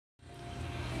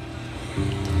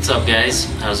What's up, guys?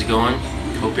 How's it going?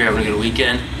 Hope you're having a good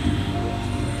weekend.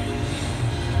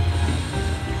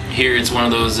 Here it's one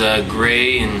of those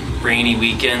gray and rainy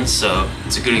weekends, so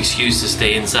it's a good excuse to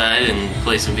stay inside and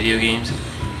play some video games.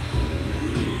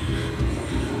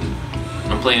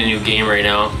 I'm playing a new game right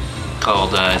now called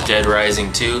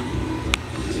DeadRising 2.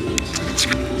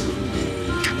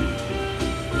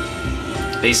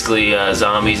 Basically,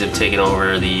 zombies have taken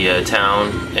over the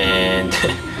town, and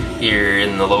here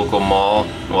in the local mall,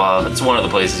 well, it's one of the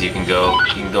places you can go.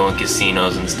 You can go in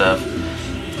casinos and stuff,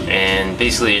 and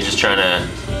basically you're just trying to,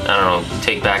 I don't know,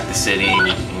 take back the city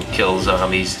and kill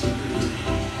zombies.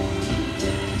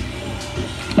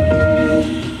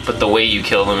 But the way you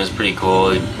kill them is pretty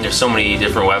cool. There's so many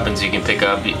different weapons you can pick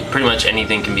up. Pretty much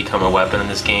anything can become a weapon in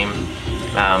this game.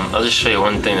 I'll just show you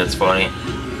one thing that's funny.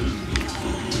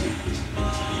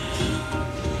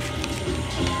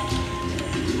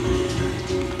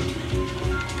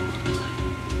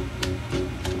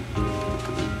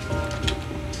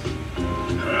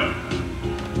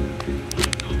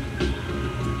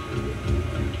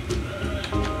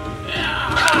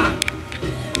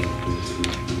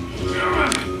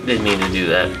 Didn't mean to do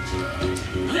that.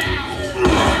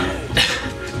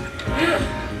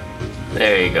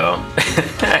 There you go.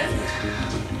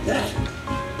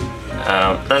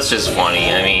 That's just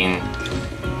funny. I mean,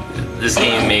 this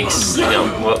game makes,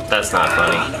 well, that's not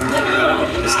funny.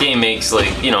 This game makes,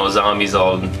 like, zombies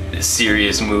all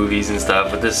serious movies and stuff,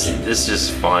 but this is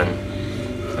just fun.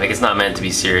 Like, it's not meant to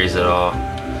be serious at all.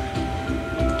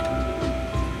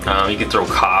 You can throw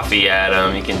coffee at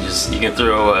them. You can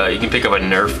throw. You can pick up a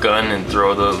Nerf gun and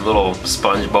throw the little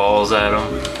sponge balls at them.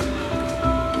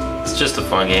 It's just a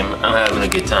fun game. I'm having a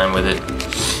good time with it.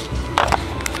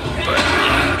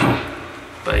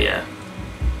 But yeah,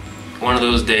 one of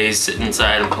those days sitting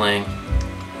inside and playing.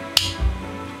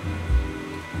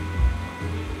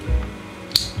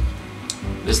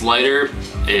 This lighter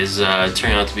is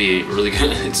turning out to be really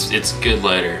good. It's good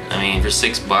lighter. I mean, for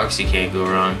 $6 you can't go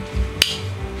wrong.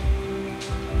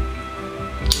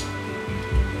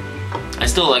 I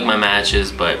still like my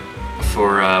matches, but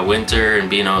for winter and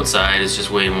being outside, it's just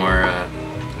way more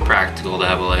practical to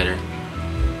have a lighter.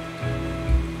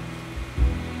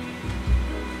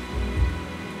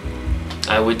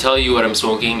 I would tell you what I'm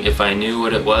smoking if I knew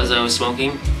what it was I was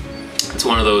smoking. It's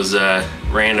one of those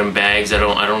random bags. I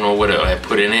don't know what I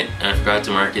put in it, and I forgot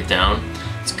to mark it down.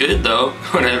 It's good though,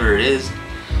 whatever it is.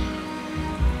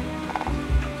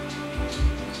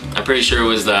 I'm pretty sure it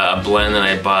was a blend that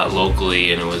I bought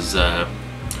locally, and it was, at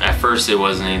first it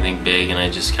wasn't anything big, and I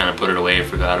just kind of put it away and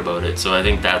forgot about it, so I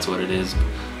think that's what it is.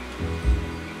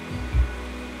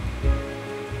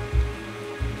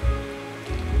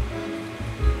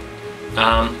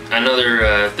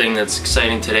 Another thing that's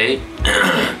exciting today,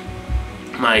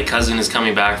 my cousin is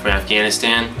coming back from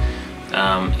Afghanistan.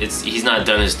 He's not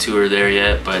done his tour there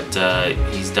yet, but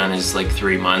he's done his like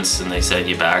 3 months, and they send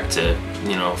you back to,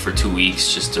 for 2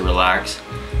 weeks just to relax.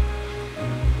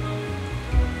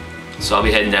 So I'll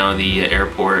be heading down to the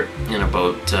airport in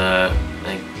about I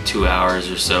think 2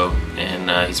 hours or so, and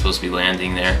he's supposed to be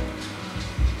landing there.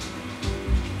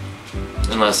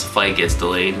 Unless the flight gets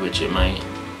delayed, which it might.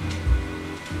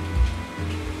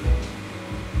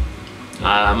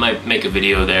 I might make a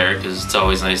video there, because it's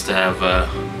always nice to have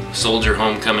soldier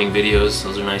homecoming videos.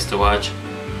 Those are nice to watch.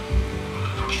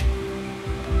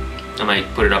 I might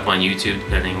put it up on YouTube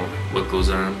depending on what goes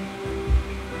on.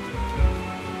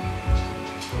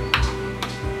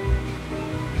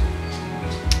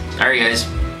 Alright guys,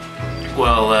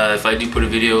 well if I do put a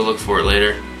video, look for it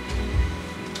later.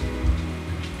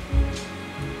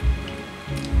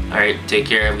 Alright, take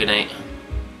care, have a good night.